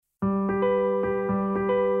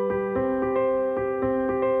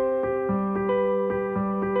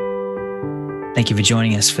Thank you for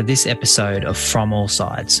joining us for this episode of From All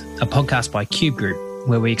Sides, a podcast by Cube Group,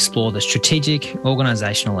 where we explore the strategic,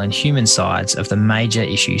 organisational and human sides of the major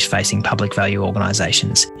issues facing public value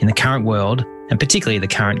organisations in the current world, and particularly the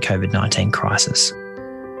current COVID-19 crisis.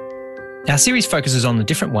 Our series focuses on the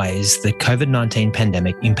different ways the COVID-19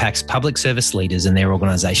 pandemic impacts public service leaders and their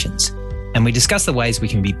organisations, and we discuss the ways we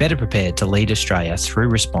can be better prepared to lead Australia through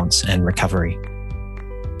response and recovery.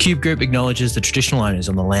 Cube Group acknowledges the traditional owners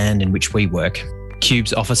on the land in which we work.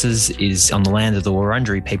 Cube's offices is on the land of the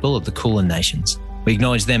Wurundjeri people of the Kulin Nations. We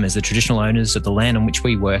acknowledge them as the traditional owners of the land on which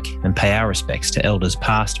we work and pay our respects to elders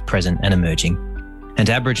past, present and emerging, and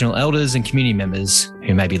to Aboriginal elders and community members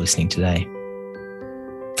who may be listening today.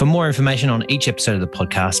 For more information on each episode of the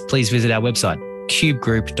podcast, please visit our website,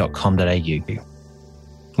 cubegroup.com.au.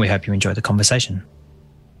 We hope you enjoy the conversation.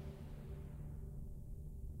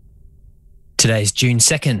 Today's June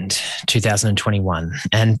 2nd, 2021.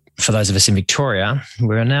 And for those of us in Victoria,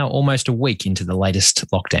 we're now almost a week into the latest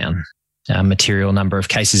lockdown. A material number of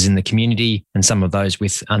cases in the community, and some of those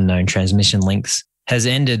with unknown transmission links, has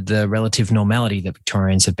ended the relative normality that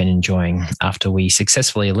Victorians have been enjoying after we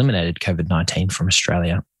successfully eliminated COVID-19 from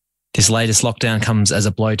Australia. This latest lockdown comes as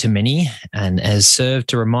a blow to many and has served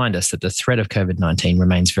to remind us that the threat of COVID-19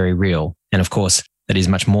 remains very real. And of course, that is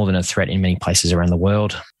much more than a threat in many places around the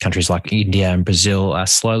world. Countries like India and Brazil are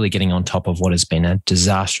slowly getting on top of what has been a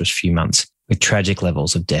disastrous few months with tragic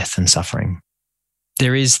levels of death and suffering.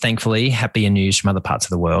 There is, thankfully, happier news from other parts of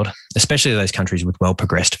the world, especially those countries with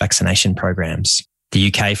well-progressed vaccination programs.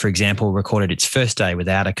 The UK, for example, recorded its first day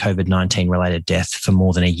without a COVID-19 related death for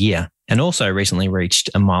more than a year, and also recently reached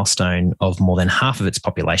a milestone of more than half of its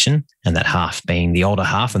population, and that half being the older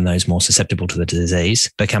half and those more susceptible to the disease,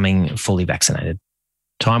 becoming fully vaccinated.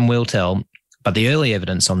 Time will tell, but the early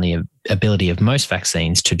evidence on the ability of most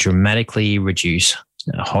vaccines to dramatically reduce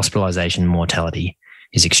hospitalisation mortality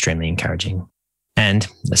is extremely encouraging. And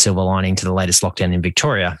the silver lining to the latest lockdown in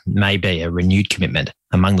Victoria may be a renewed commitment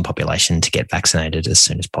among the population to get vaccinated as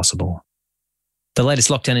soon as possible. The latest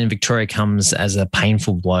lockdown in Victoria comes as a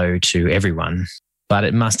painful blow to everyone, but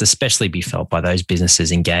it must especially be felt by those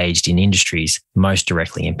businesses engaged in industries most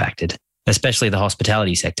directly impacted, especially the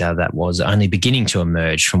hospitality sector that was only beginning to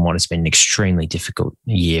emerge from what has been an extremely difficult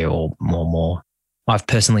year or more. I've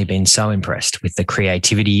personally been so impressed with the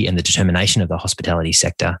creativity and the determination of the hospitality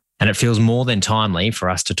sector, and it feels more than timely for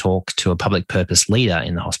us to talk to a public purpose leader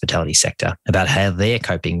in the hospitality sector about how they're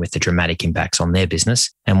coping with the dramatic impacts on their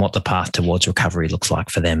business and what the path towards recovery looks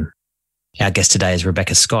like for them. Our guest today is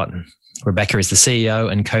Rebecca Scott. Rebecca is the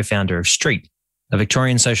CEO and co-founder of Street, a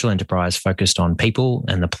Victorian social enterprise focused on people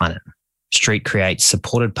and the planet. Street creates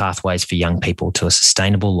supported pathways for young people to a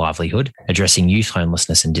sustainable livelihood, addressing youth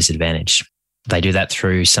homelessness and disadvantage. They do that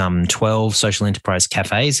through some 12 social enterprise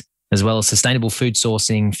cafes, as well as sustainable food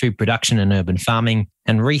sourcing, food production and urban farming,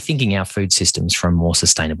 and rethinking our food systems for a more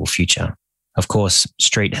sustainable future. Of course,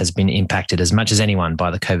 Street has been impacted as much as anyone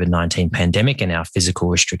by the COVID-19 pandemic and our physical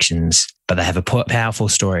restrictions, but they have a powerful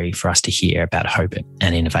story for us to hear about hope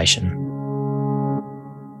and innovation.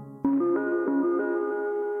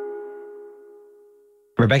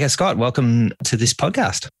 Rebecca Scott, welcome to this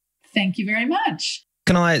podcast. Thank you very much.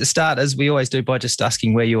 Can I start, as we always do, by just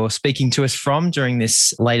asking where you're speaking to us from during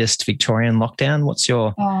this latest Victorian lockdown? What's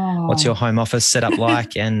your home office set up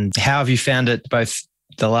like, and how have you found it both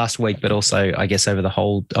the last week, but also, I guess, over the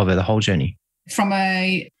whole journey? From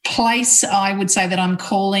a place, I would say that I'm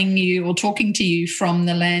calling you or talking to you from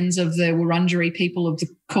the lands of the Wurundjeri people of the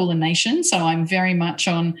Kulin Nation. So I'm very much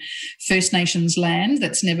on First Nations land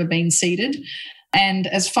that's never been ceded. And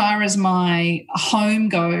as far as my home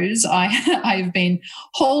goes, I've been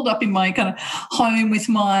holed up in my kind of home with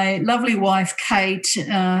my lovely wife, Kate,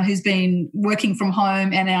 who's been working from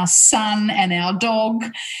home, and our son and our dog.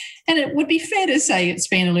 And it would be fair to say it's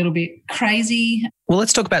been a little bit crazy. Well,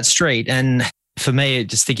 let's talk about Street. And for me,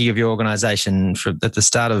 just thinking of your organisation, at the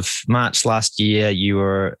start of March last year, you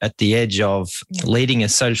were at the edge of leading a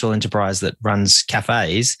social enterprise that runs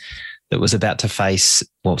cafes that was about to face,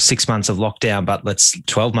 6 months of lockdown, but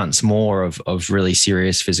 12 months more of really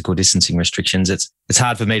serious physical distancing restrictions. It's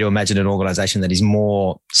hard for me to imagine an organisation that is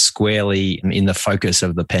more squarely in the focus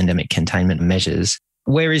of the pandemic containment measures.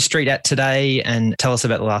 Where is Street at today? And tell us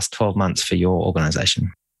about the last 12 months for your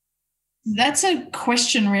organisation. That's a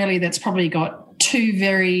question really that's probably got two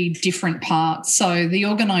very different parts. So the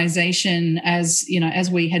organisation, as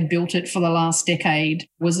we had built it for the last decade,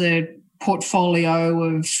 was a portfolio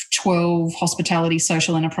of 12 hospitality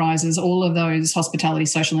social enterprises. All of those hospitality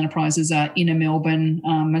social enterprises are inner Melbourne,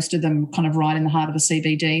 most of them kind of right in the heart of the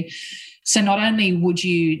CBD. So not only would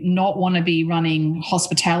you not want to be running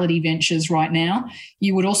hospitality ventures right now,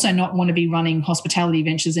 you would also not want to be running hospitality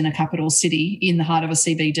ventures in a capital city in the heart of a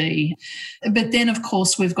CBD. But then, of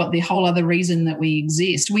course, we've got the whole other reason that we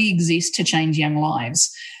exist. We exist to change young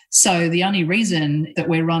lives. So the only reason that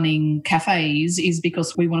we're running cafes is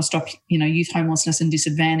because we want to stop, youth homelessness and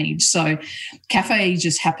disadvantage. So cafes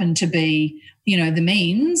just happen to be, the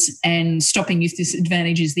means, and stopping youth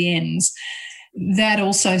disadvantage is the ends. That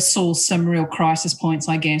also saw some real crisis points,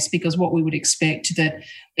 I guess, because what we would expect that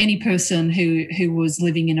any person who was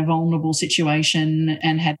living in a vulnerable situation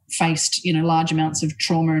and had faced, large amounts of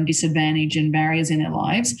trauma and disadvantage and barriers in their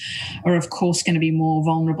lives are, of course, going to be more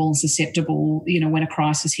vulnerable and susceptible, when a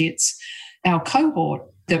crisis hits. Our cohort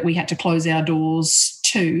that we had to close our doors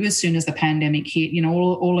to as soon as the pandemic hit,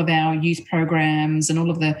 all of our youth programs and all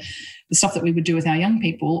of the stuff that we would do with our young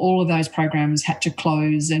people, all of those programs had to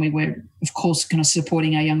close, and we were, of course, kind of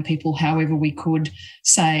supporting our young people however we could,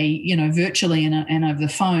 say, virtually and over the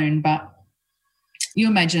phone. But you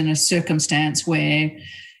imagine a circumstance where a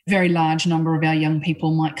very large number of our young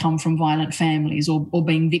people might come from violent families or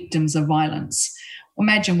being victims of violence.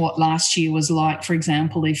 Imagine what last year was like, for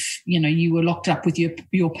example, if, you were locked up with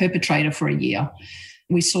your perpetrator for a year.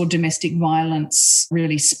 We saw domestic violence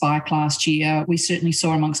really spike last year. We certainly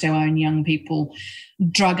saw amongst our own young people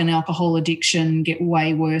drug and alcohol addiction get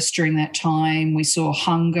way worse during that time. We saw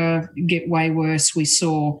hunger get way worse. We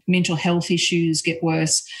saw mental health issues get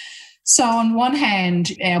worse. So on one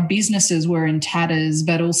hand, our businesses were in tatters,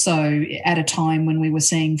 but also at a time when we were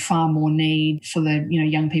seeing far more need for the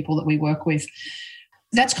young people that we work with.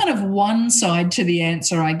 That's kind of one side to the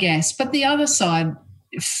answer, I guess. But the other side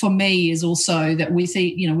for me is also that with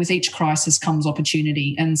each crisis comes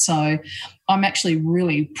opportunity. And so I'm actually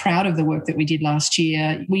really proud of the work that we did last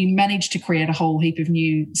year. We managed to create a whole heap of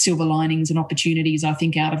new silver linings and opportunities, I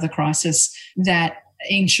think, out of the crisis that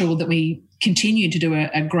ensured that we continued to do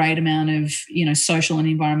a great amount of, social and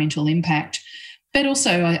environmental impact. But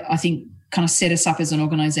also, I think, kind of set us up as an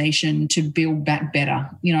organisation to build back better.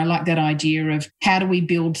 I like that idea of how do we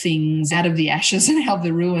build things out of the ashes and out of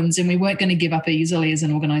the ruins, and we weren't going to give up easily as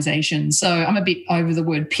an organisation. So I'm a bit over the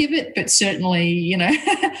word pivot, but certainly,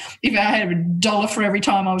 if I had $1 for every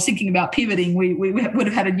time I was thinking about pivoting, we would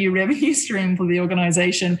have had a new revenue stream for the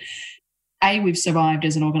organisation. We've survived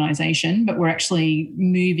as an organisation, but we're actually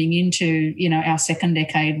moving into, our second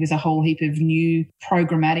decade with a whole heap of new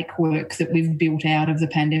programmatic work that we've built out of the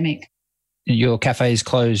pandemic. Your cafes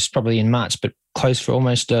closed probably in March, but closed for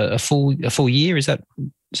almost a full year. Is that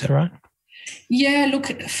right? Yeah, look,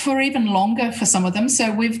 for even longer for some of them.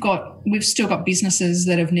 So we've still got businesses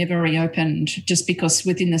that have never reopened just because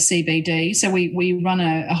within the CBD. So we run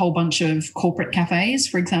a whole bunch of corporate cafes,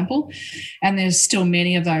 for example, and there's still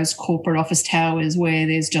many of those corporate office towers where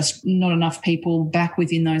there's just not enough people back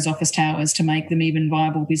within those office towers to make them even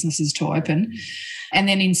viable businesses to open. And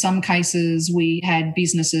then in some cases, we had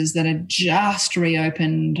businesses that had just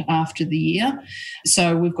reopened after the year.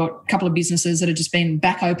 So we've got a couple of businesses that have just been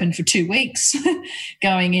back open for 2 weeks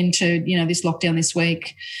going into, this lockdown this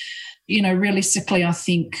week. Realistically, I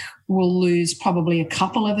think we'll lose probably a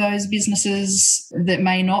couple of those businesses that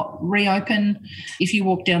may not reopen. If you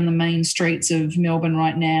walk down the main streets of Melbourne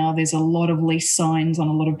right now, there's a lot of lease signs on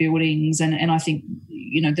a lot of buildings. And I think,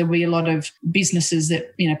 there'll be a lot of businesses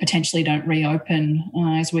that, potentially don't reopen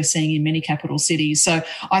as we're seeing in many capital cities. So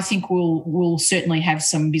I think we'll certainly have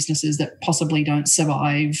some businesses that possibly don't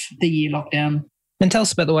survive the year lockdown. And tell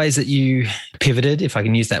us about the ways that you pivoted, if I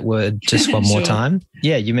can use that word just one more time.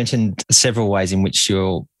 Yeah, you mentioned several ways in which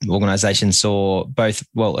your organisation saw both,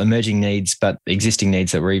 emerging needs, but existing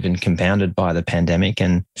needs that were even compounded by the pandemic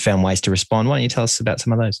and found ways to respond. Why don't you tell us about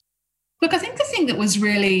some of those? Look, I think the thing that was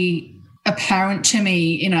really apparent to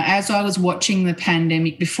me, as I was watching the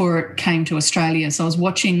pandemic before it came to Australia. So I was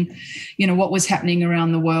watching, what was happening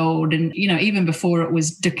around the world. And, even before it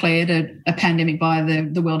was declared a pandemic by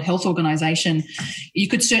the World Health Organization, you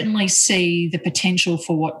could certainly see the potential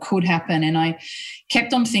for what could happen. And I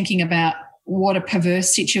kept on thinking about what a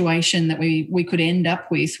perverse situation that we could end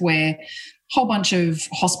up with, where a whole bunch of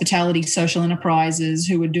hospitality social enterprises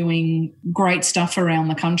who were doing great stuff around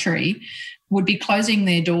the country would be closing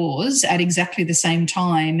their doors at exactly the same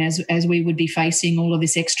time as we would be facing all of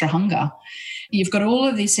this extra hunger. you've got all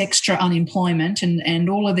of this extra unemployment and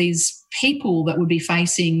all of these people that would be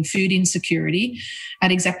facing food insecurity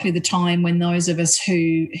at exactly the time when those of us who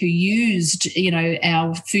used,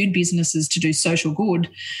 our food businesses to do social good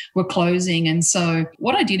were closing. And so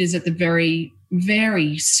what I did is at the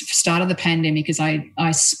very start of the pandemic is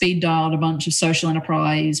I speed dialed a bunch of social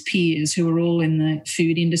enterprise peers who were all in the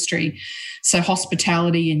food industry. So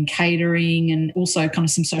hospitality and catering and also kind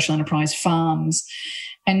of some social enterprise farms,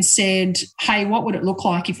 and said, hey, what would it look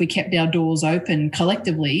like if we kept our doors open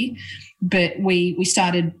collectively, but we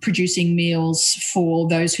started producing meals for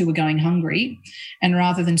those who were going hungry, and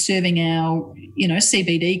rather than serving our,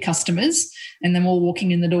 CBD customers and them all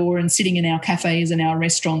walking in the door and sitting in our cafes and our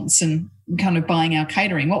restaurants and kind of buying our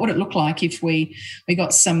catering, what would it look like if we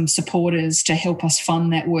got some supporters to help us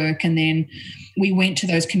fund that work, and then we went to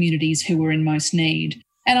those communities who were in most need?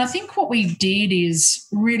 And I think what we did is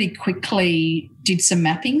really quickly did some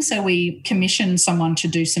mapping. So we commissioned someone to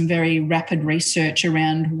do some very rapid research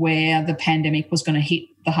around where the pandemic was going to hit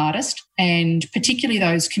the hardest, and particularly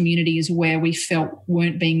those communities where we felt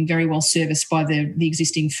weren't being very well serviced by the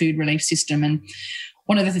existing food relief system. And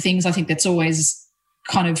one of the things I think that's always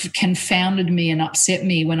kind of confounded me and upset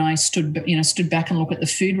me when I stood back and look at the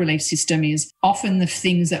food relief system is often the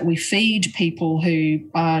things that we feed people who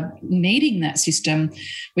are needing that system,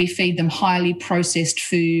 we feed them highly processed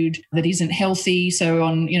food that isn't healthy. So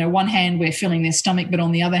on, one hand, we're filling their stomach, but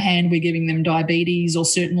on the other hand, we're giving them diabetes, or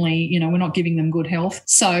certainly, we're not giving them good health.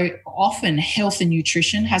 So often health and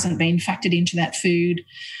nutrition hasn't been factored into that food.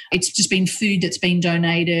 It's just been food that's been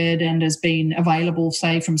donated and has been available,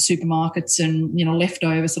 say, from supermarkets and,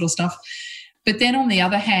 leftover sort of stuff. But then on the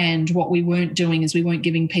other hand, what we weren't doing is we weren't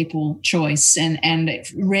giving people choice, and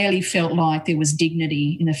it rarely felt like there was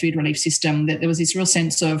dignity in the food relief system, that there was this real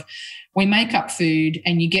sense of we make up food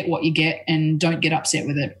and you get what you get and don't get upset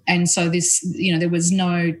with it. And so this, there was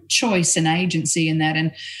no choice and agency in that.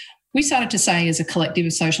 And we started to say as a collective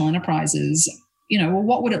of social enterprises,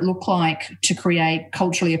 what would it look like to create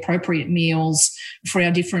culturally appropriate meals for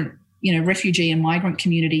our different, refugee and migrant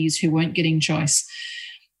communities who weren't getting choice?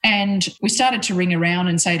 And we started to ring around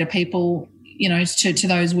and say to people, to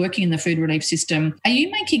those working in the food relief system, are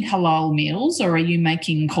you making halal meals, or are you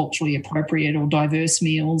making culturally appropriate or diverse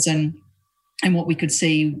meals? And what we could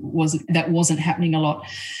see was that wasn't happening a lot.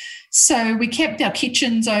 So we kept our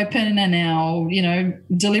kitchens open and our,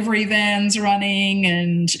 delivery vans running,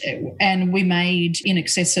 and we made in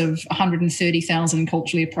excess of 130,000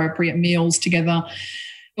 culturally appropriate meals together.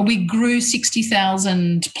 We grew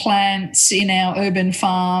 60,000 plants in our urban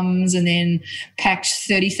farms, and then packed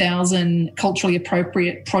 30,000 culturally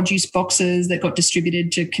appropriate produce boxes that got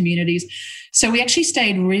distributed to communities. So we actually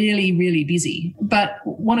stayed really, really busy. But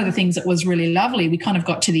one of the things that was really lovely, we kind of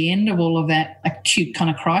got to the end of all of that acute kind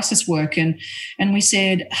of crisis work, and we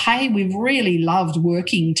said, hey, we've really loved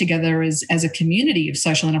working together as a community of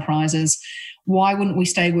social enterprises. Why wouldn't we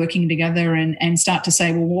stay working together and start to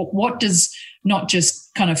say, well, what does not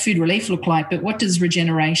just kind of food relief look like, but what does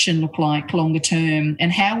regeneration look like longer term?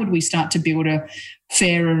 And how would we start to build a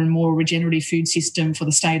fairer and more regenerative food system for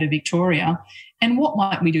the state of Victoria? And what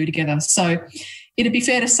might we do together? So it'd be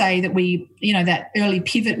fair to say that we, that early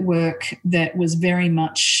pivot work that was very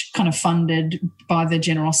much kind of funded by the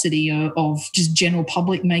generosity of just general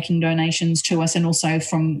public making donations to us, and also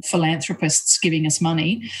from philanthropists giving us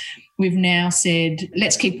money, we've now said,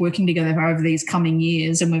 let's keep working together over these coming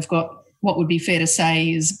years. And we've got what would be fair to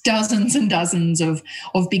say is dozens and dozens of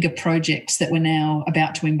bigger projects that we're now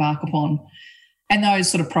about to embark upon. And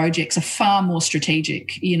those sort of projects are far more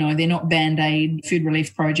strategic. They're not Band-Aid food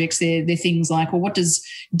relief projects. They're things like, well, what does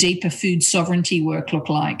deeper food sovereignty work look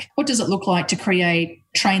like? What does it look like to create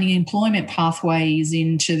training and employment pathways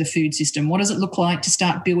into the food system? What does it look like to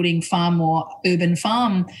start building far more urban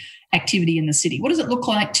farm activity in the city? What does it look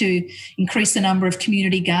like to increase the number of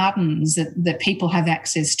community gardens that people have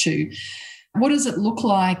access to? What does it look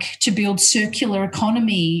like to build circular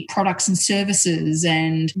economy products and services,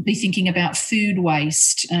 and be thinking about food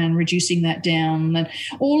waste and reducing that down, and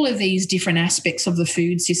all of these different aspects of the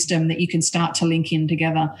food system that you can start to link in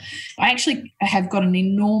together? I actually have got an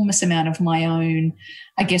enormous amount of my own,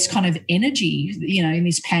 I guess, kind of energy, in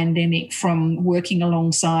this pandemic from working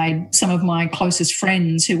alongside some of my closest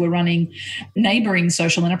friends who were running neighbouring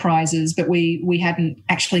social enterprises, but we hadn't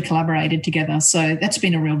actually collaborated together. So that's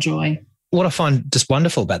been a real joy. What I find just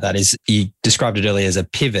wonderful about that is you described it earlier as a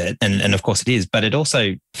pivot, and of course it is, but it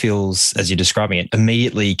also feels, as you're describing it,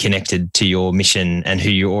 immediately connected to your mission and who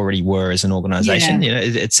you already were as an organisation. Yeah.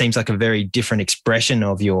 It seems like a very different expression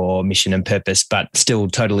of your mission and purpose, but still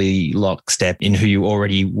totally lockstep in who you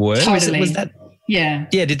already were. Totally. Was that? Yeah.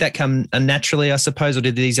 Yeah, did that come naturally, I suppose, or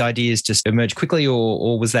did these ideas just emerge quickly,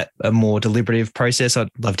 or was that a more deliberative process? I'd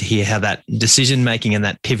love to hear how that decision-making and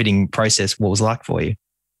that pivoting process, what was like for you.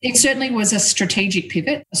 It certainly was a strategic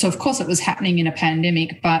pivot. So, of course, it was happening in a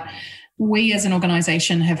pandemic, but we as an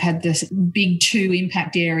organisation have had this big two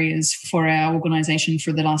impact areas for our organisation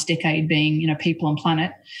for the last decade being, people and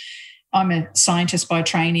planet. I'm a scientist by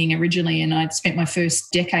training originally, and I'd spent my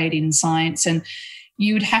first decade in science, and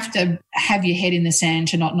you would have to have your head in the sand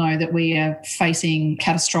to not know that we are facing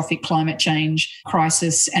catastrophic climate change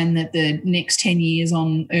crisis, and that the next 10 years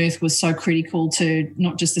on Earth was so critical to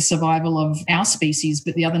not just the survival of our species,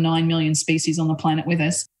 but the other 9 million species on the planet with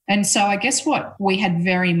us. And so I guess what we had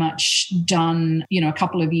very much done, a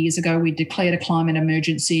couple of years ago, we declared a climate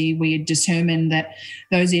emergency. We had determined that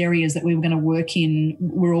those areas that we were going to work in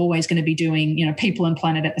were always going to be doing, people and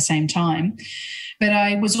planet at the same time. But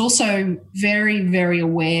I was also very, very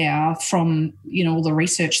aware from, all the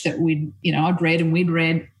research that I'd read and we'd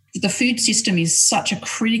read, that the food system is such a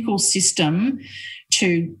critical system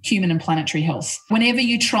to human and planetary health. Whenever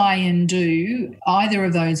you try and do either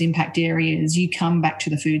of those impact areas, you come back to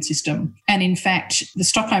the food system. And in fact, the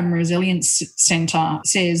Stockholm Resilience Centre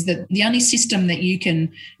says that the only system that you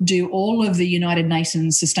can do all of the United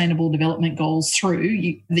Nations Sustainable Development Goals through,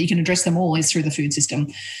 that you can address them all, is through the food system.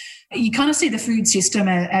 You kind of see the food system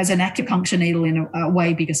as an acupuncture needle in a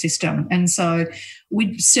way bigger system. And so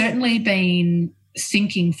we'd certainly been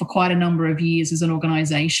thinking for quite a number of years as an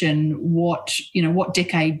organisation what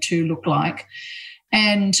decade 2 looked like.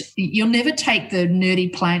 And you'll never take the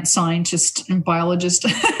nerdy plant scientist and biologist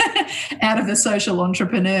out of the social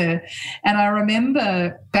entrepreneur. And I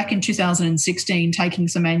remember back in 2016 taking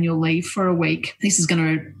some annual leave for a week. This is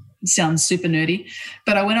going to sound super nerdy,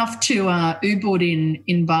 but I went off to Ubud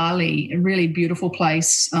in Bali, a really beautiful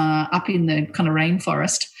place up in the kind of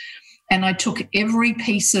rainforest. And I took every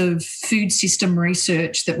piece of food system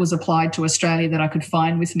research that was applied to Australia that I could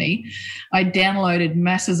find with me. I downloaded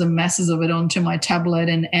masses and masses of it onto my tablet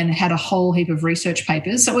and had a whole heap of research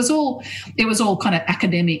papers. So it was all kind of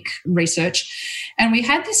academic research. And we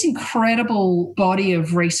had this incredible body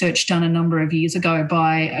of research done a number of years ago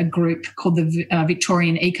by a group called the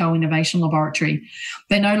Victorian Eco Innovation Laboratory.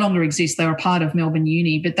 They no longer exist. They were part of Melbourne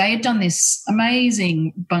Uni, but they had done this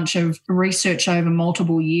amazing bunch of research over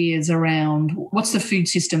multiple years around what's the food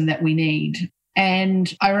system that we need.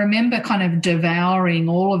 And I remember kind of devouring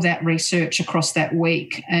all of that research across that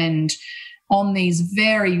week and on these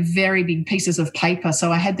very, very big pieces of paper.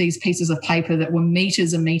 So I had these pieces of paper that were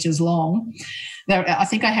meters and meters long. I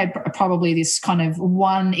think I had probably this kind of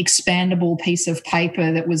one expandable piece of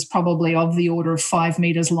paper that was probably of the order of 5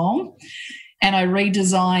 meters long. And I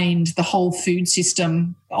redesigned the whole food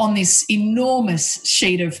system on this enormous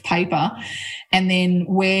sheet of paper, and then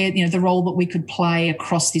where, the role that we could play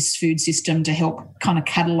across this food system to help kind of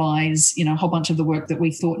catalyse, a whole bunch of the work that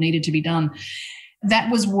we thought needed to be done.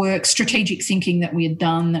 That was work, strategic thinking that we had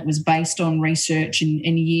done that was based on research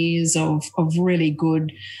and years of really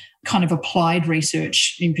good kind of applied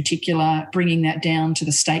research, in particular, bringing that down to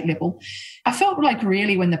the state level. I felt like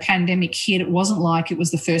really when the pandemic hit, it wasn't like it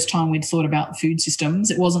was the first time we'd thought about food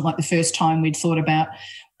systems. It wasn't like the first time we'd thought about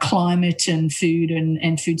climate and food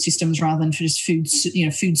and food systems rather than just food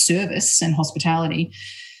service and hospitality.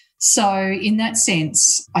 So in that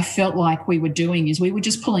sense, I felt like we were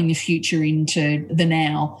just pulling the future into the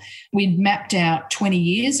now. We'd mapped out 20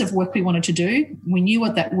 years of work we wanted to do. We knew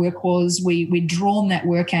what that work was. We'd drawn that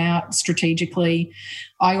work out strategically.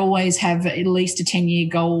 I always have at least a 10-year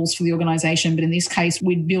goals for the organisation, but in this case,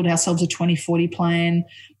 we'd build ourselves a 2040 plan.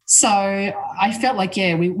 So I felt like,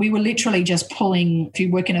 we were literally just pulling, if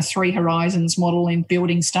you work in a 3 horizons model in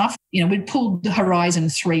building stuff, we'd pulled the horizon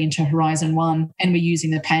 3 into horizon 1, and we're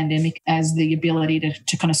using the pandemic as the ability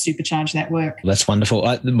to kind of supercharge that work. That's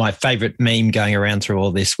wonderful. My favourite meme going around through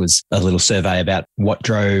all this was a little survey about what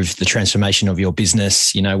drove the transformation of your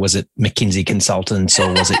business. Was it McKinsey consultants,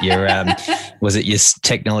 or was it your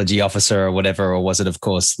technology officer or whatever, or was it, of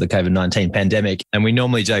course, the COVID-19 pandemic? And we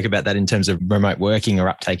normally joke about that in terms of remote working or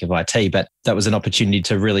uptake of IT, but that was an opportunity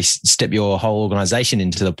to really step your whole organisation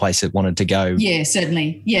into the place it wanted to go. Yeah,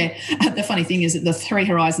 certainly. Yeah. The funny thing is that the 3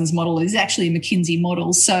 horizons model is actually a McKinsey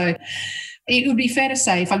model. So it would be fair to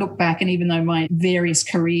say, if I look back, and even though my various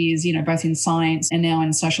careers, both in science and now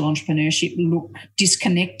in social entrepreneurship look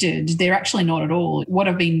disconnected, they're actually not at all. What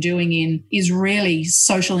I've been doing is really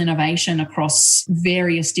social innovation across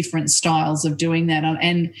various different styles of doing that.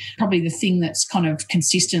 And probably the thing that's kind of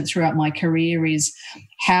consistent throughout my career is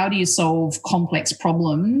how do you solve complex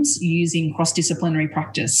problems using cross-disciplinary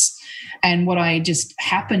practice? And what I just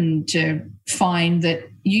happened to find that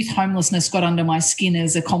youth homelessness got under my skin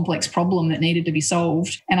as a complex problem that needed to be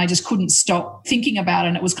solved. And I just couldn't stop thinking about it.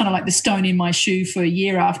 And it was kind of like the stone in my shoe for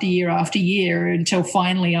year after year after year until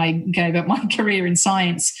finally I gave up my career in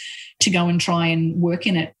science to go and try and work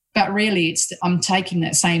in it. But really, I'm taking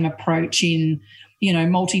that same approach in,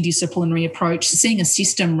 multidisciplinary approach, seeing a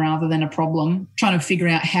system rather than a problem, trying to figure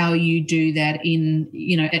out how you do that in,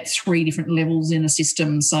 at 3 different levels in a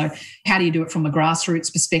system. So how do you do it from a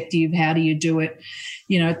grassroots perspective? How do you do it,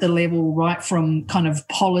 at the level right from kind of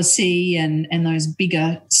policy and those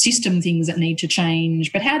bigger system things that need to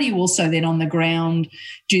change? But how do you also then on the ground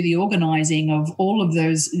do the organising of all of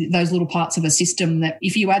those little parts of a system that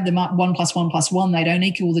if you add them up 1 + 1 + 1, they don't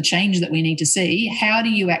equal the change that we need to see? How do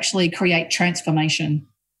you actually create transformation?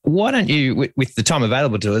 Why don't you, with the time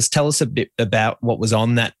available to us, tell us a bit about what was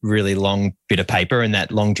on that really long bit of paper and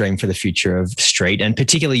that long dream for the future of Street? And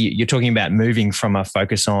particularly, you're talking about moving from a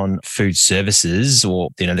focus on food services or,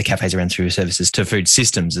 the cafes around food services to food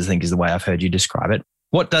systems, I think is the way I've heard you describe it.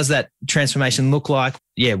 What does that transformation look like?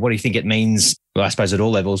 Yeah, what do you think it means, well, I suppose at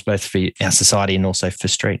all levels, both for our society and also for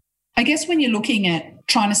Street? I guess when you're looking at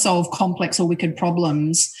trying to solve complex or wicked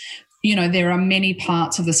problems, there are many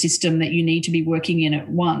parts of the system that you need to be working in at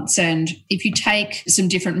once. And if you take some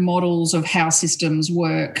different models of how systems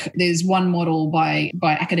work, there's one model by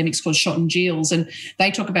academics called Schott and Giles, and they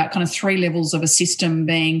talk about kind of 3 levels of a system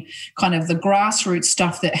being kind of the grassroots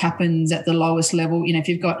stuff that happens at the lowest level. If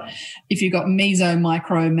you've got meso,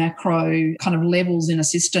 micro, macro kind of levels in a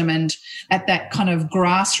system, and at that kind of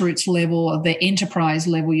grassroots level of the enterprise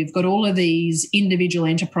level, you've got all of these individual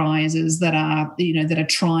enterprises that are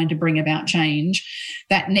trying to bring about change.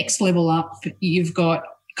 That next level up, you've got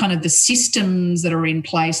kind of the systems that are in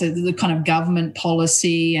place, the kind of government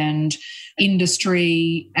policy and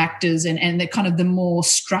industry actors and the kind of the more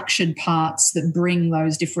structured parts that bring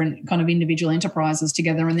those different kind of individual enterprises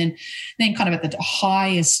together. And then kind of at the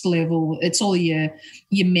highest level, it's all your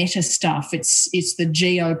meta stuff. It's the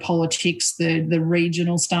geopolitics, the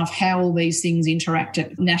regional stuff, how all these things interact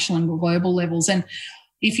at national and global levels. And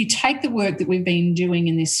if you take the work that we've been doing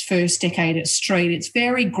in this first decade at Street, it's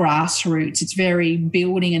very grassroots. It's very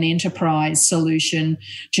building an enterprise solution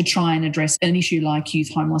to try and address an issue like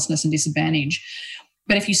youth homelessness and disadvantage.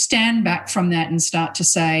 But if you stand back from that and start to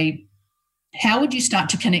say, how would you start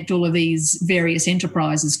to connect all of these various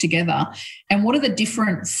enterprises together? And what are the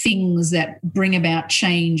different things that bring about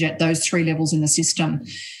change at those 3 levels in the system?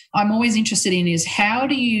 I'm always interested in is how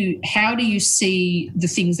do you see the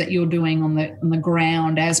things that you're doing on the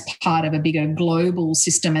ground as part of a bigger global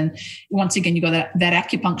system? And once again, you've got that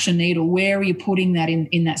acupuncture needle. Where are you putting that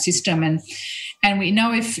in that system? And we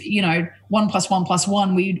know if 1 + 1 +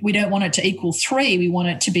 1, we don't want it to equal 3. We want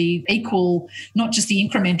it to be equal, not just the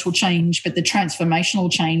incremental change, but the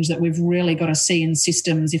transformational change that we've really got to see in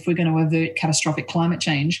systems if we're going to avert catastrophic climate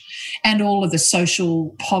change and all of the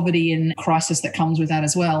social poverty and crisis that comes with that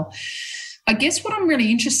as well. I guess what I'm really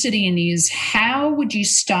interested in is how would you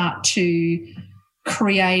start to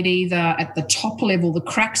create either at the top level the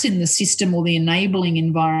cracks in the system or the enabling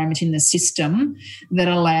environment in the system that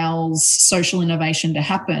allows social innovation to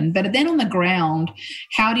happen. But then on the ground,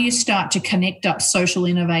 how do you start to connect up social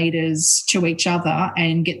innovators to each other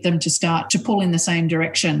and get them to start to pull in the same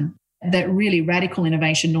direction? That really radical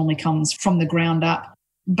innovation normally comes from the ground up,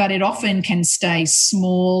 but it often can stay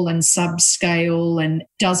small and subscale and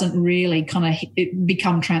doesn't really kind of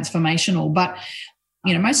become transformational. But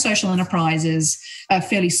most social enterprises are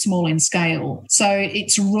fairly small in scale. So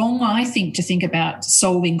it's wrong, I think, to think about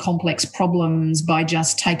solving complex problems by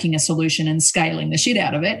just taking a solution and scaling the shit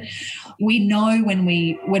out of it. We know when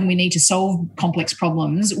we need to solve complex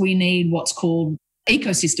problems, we need what's called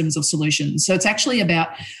ecosystems of solutions. So it's actually about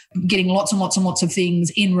getting lots and lots and lots of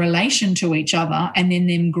things in relation to each other and then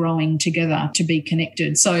them growing together to be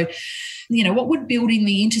connected. So what would building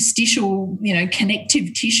the interstitial,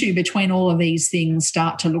 connective tissue between all of these things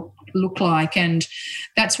start to look like? And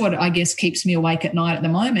that's what I guess keeps me awake at night at the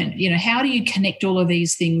moment. How do you connect all of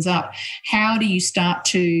these things up? How do you start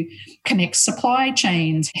to connect supply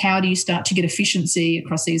chains? How do you start to get efficiency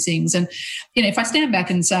across these things? And, if I stand back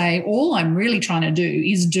and say, all I'm really trying to do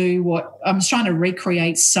is do what I'm trying to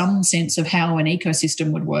recreate some sense of how an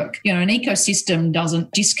ecosystem would work. An ecosystem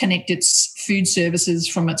doesn't disconnect its food services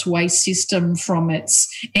from its waste system, from its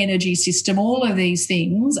energy system. All of these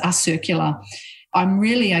things are circular. I'm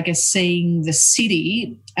really, I guess, seeing the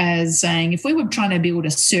city as saying, if we were trying to build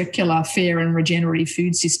a circular, fair and regenerative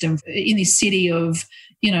food system in this city of,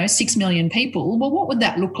 6 million people, well, what would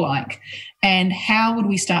that look like? And how would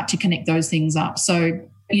we start to connect those things up? So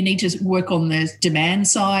you need to work on the demand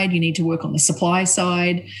side. You need to work on the supply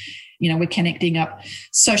side. We're connecting up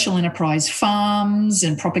social enterprise farms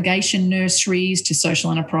and propagation nurseries to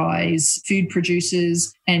social enterprise food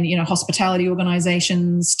producers and, hospitality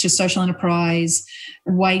organisations to social enterprise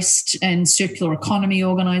waste and circular economy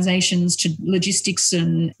organisations to logistics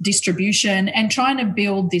and distribution, and trying to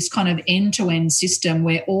build this kind of end-to-end system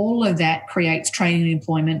where all of that creates training and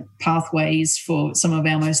employment pathways for some of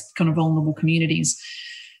our most kind of vulnerable communities.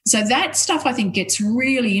 So that stuff, I think, gets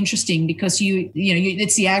really interesting because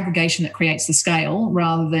it's the aggregation that creates the scale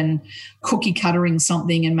rather than cookie cuttering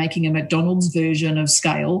something and making a McDonald's version of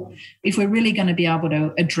scale. If we're really going to be able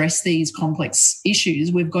to address these complex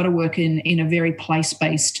issues, we've got to work in a very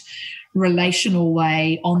place-based, relational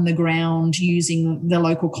way on the ground, using the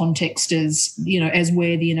local context as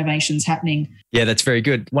where the innovation's happening. Yeah, that's very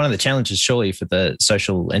good. One of the challenges surely for the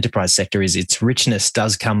social enterprise sector is its richness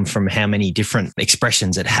does come from how many different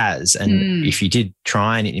expressions it has. And if you did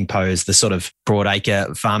try and impose the sort of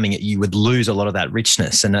broadacre farming, you would lose a lot of that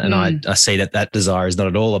richness. And I see that desire is not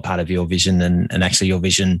at all a part of your vision. And actually your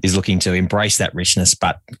vision is looking to embrace that richness,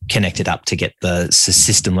 but connect it up to get the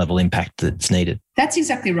system level impact that's needed. That's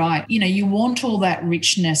exactly right. You want all that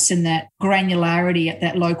richness and that granularity at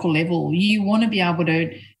that local level. You want to be able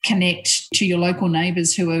to connect to your local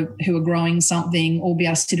neighbours who are growing something, or be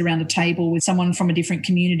able to sit around a table with someone from a different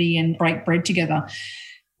community and break bread together.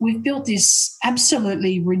 We've built this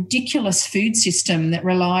absolutely ridiculous food system that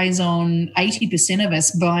relies on 80% of us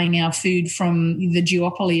buying our food from the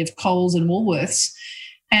duopoly of Coles and Woolworths.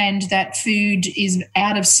 And that food is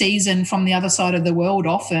out of season from the other side of the world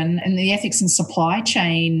often, and the ethics and supply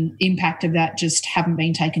chain impact of that just haven't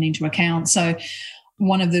been taken into account. So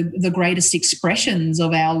one of the greatest expressions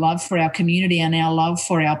of our love for our community and our love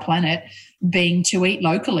for our planet being to eat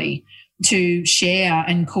locally, to share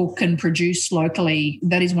and cook and produce locally.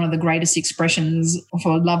 That is one of the greatest expressions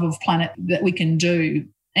for love of planet that we can do.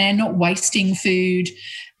 And not wasting food,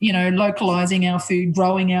 localizing our food,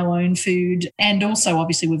 growing our own food. And also,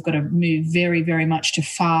 obviously, we've got to move very, very much to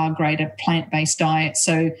far greater plant-based diets.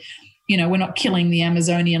 So, we're not killing the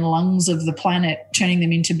Amazonian lungs of the planet, turning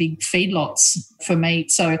them into big feedlots for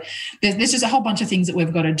meat. So there's just a whole bunch of things that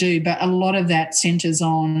we've got to do. But a lot of that centres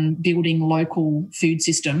on building local food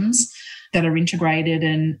systems that are integrated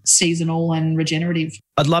and seasonal and regenerative.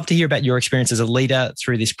 I'd love to hear about your experience as a leader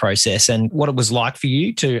through this process and what it was like for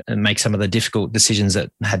you to make some of the difficult decisions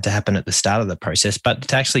that had to happen at the start of the process, but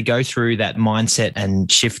to actually go through that mindset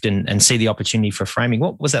and shift and see the opportunity for framing.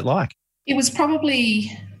 What was that like? It was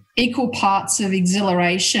probably equal parts of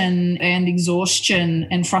exhilaration and exhaustion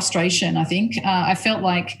and frustration, I think. I felt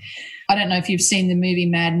like, I don't know if you've seen the movie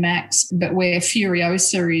Mad Max, but where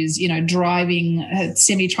Furiosa is, driving a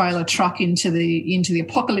semi-trailer truck into the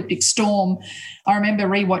apocalyptic storm. I remember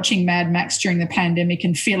rewatching Mad Max during the pandemic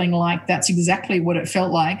and feeling like that's exactly what it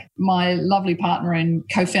felt like. My lovely partner and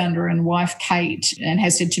co-founder and wife, Kate, and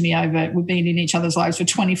has said to me we've been in each other's lives for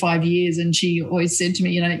 25 years, and she always said to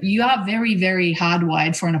me, you are very, very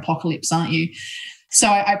hardwired for an apocalypse, aren't you? So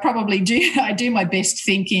I probably do. I do my best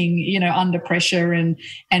thinking, under pressure and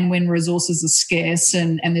when resources are scarce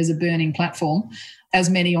and there's a burning platform, as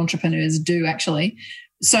many entrepreneurs do actually.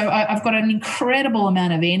 So I've got an incredible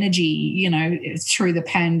amount of energy, through the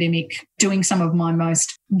pandemic, doing some of my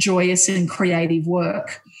most joyous and creative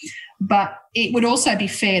work. But it would also be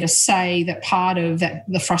fair to say that part of that,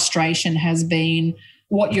 the frustration has been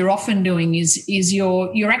what you're often doing is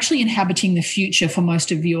you're actually inhabiting the future for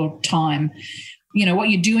most of your time. What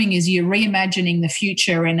you're doing is you're reimagining the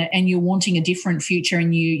future and you're wanting a different future,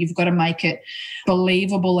 and you've got to make it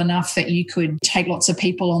believable enough that you could take lots of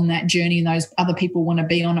people on that journey and those other people want to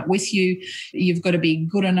be on it with you. You've got to be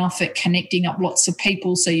good enough at connecting up lots of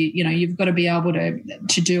people. So, you've got to be able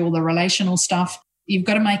to do all the relational stuff. You've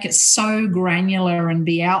got to make it so granular and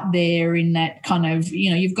be out there in that kind of,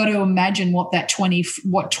 you've got to imagine what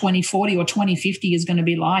 2040 or 2050 is going to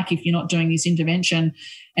be like if you're not doing this intervention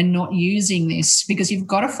and not using this, because you've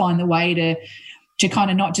got to find the way to kind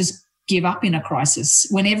of not just give up in a crisis.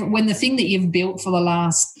 When the thing that you've built for the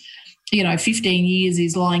last 15 years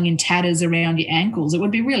is lying in tatters around your ankles, it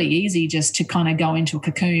would be really easy just to kind of go into a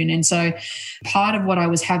cocoon. And so part of what I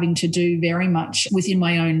was having to do very much within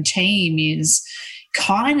my own team is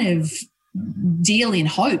kind of deal in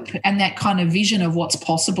hope and that kind of vision of what's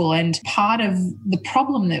possible. And part of the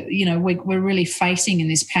problem that, we're really facing in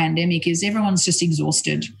this pandemic is everyone's just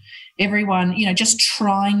exhausted. Everyone, just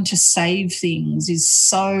trying to save things is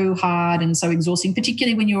so hard and so exhausting,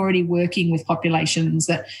 particularly when you're already working with populations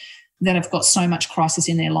that have got so much crisis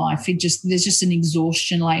in their life. There's just an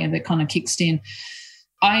exhaustion layer that kind of kicks in.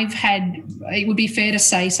 it would be fair to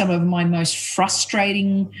say, some of my most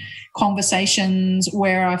frustrating conversations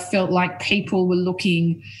where I felt like people were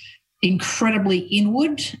looking incredibly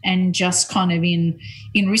inward and just kind of in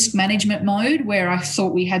risk management mode, where I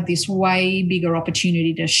thought we had this way bigger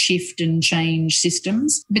opportunity to shift and change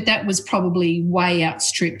systems. But that was probably way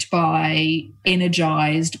outstripped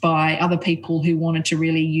energized by other people who wanted to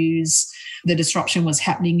really use the disruption was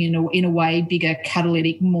happening in a way bigger,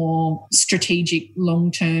 catalytic, more strategic,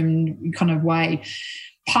 long-term kind of way.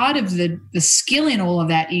 Part of the skill in all of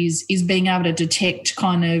that is being able to detect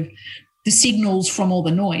kind of the signals from all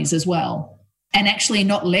the noise as well, and actually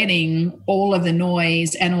not letting all of the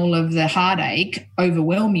noise and all of the heartache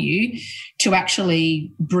overwhelm you, to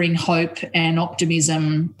actually bring hope and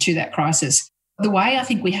optimism to that crisis. The way I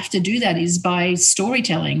think we have to do that is by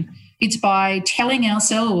storytelling. It's by telling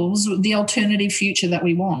ourselves the alternative future that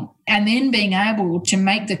we want, and then being able to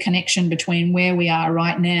make the connection between where we are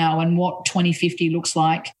right now and what 2050 looks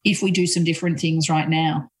like if we do some different things right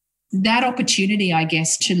now. That opportunity, I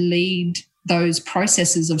guess, to lead those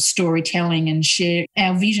processes of storytelling and share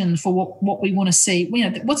our vision for what we want to see.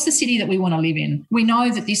 What's the city that we want to live in? We know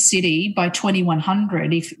that this city by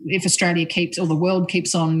 2100, if Australia keeps, or the world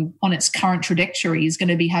keeps on its current trajectory, is going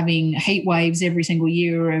to be having heat waves every single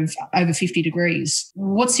year of over 50 degrees.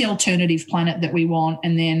 What's the alternative planet that we want?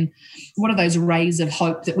 And then what are those rays of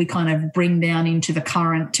hope that we kind of bring down into the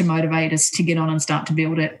current to motivate us to get on and start to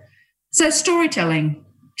build it? So storytelling.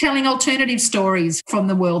 Telling alternative stories from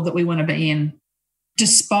the world that we want to be in.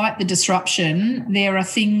 Despite the disruption, there are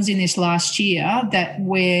things in this last year that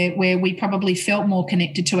where we probably felt more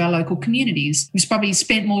connected to our local communities. We've probably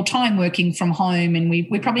spent more time working from home, and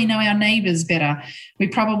we probably know our neighbours better. We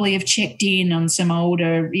probably have checked in on some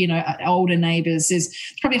older neighbours. There's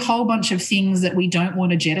probably a whole bunch of things that we don't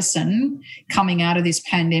want to jettison coming out of this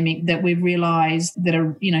pandemic that we've realised that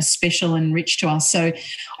are, special and rich to us. So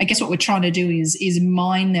I guess what we're trying to do is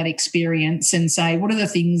mine that experience and say, what are the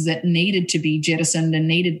things that needed to be jettisoned and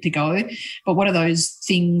needed to go, but what are those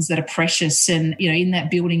things that are precious? And in that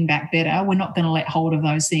building back better, we're not going to let hold of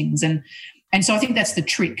those things. And so I think that's the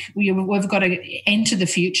trick. We've got to enter the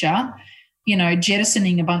future,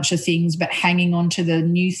 jettisoning a bunch of things, but hanging on to the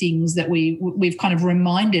new things that we've kind of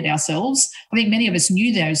reminded ourselves. I think many of us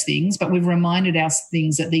knew those things, but we've reminded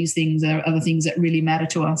ourselves that these things are the things that really matter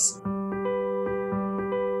to us.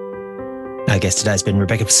 Our guest today has been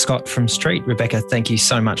Rebecca Scott from Street. Rebecca, thank you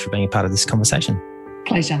so much for being a part of this conversation.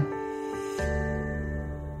 Pleasure.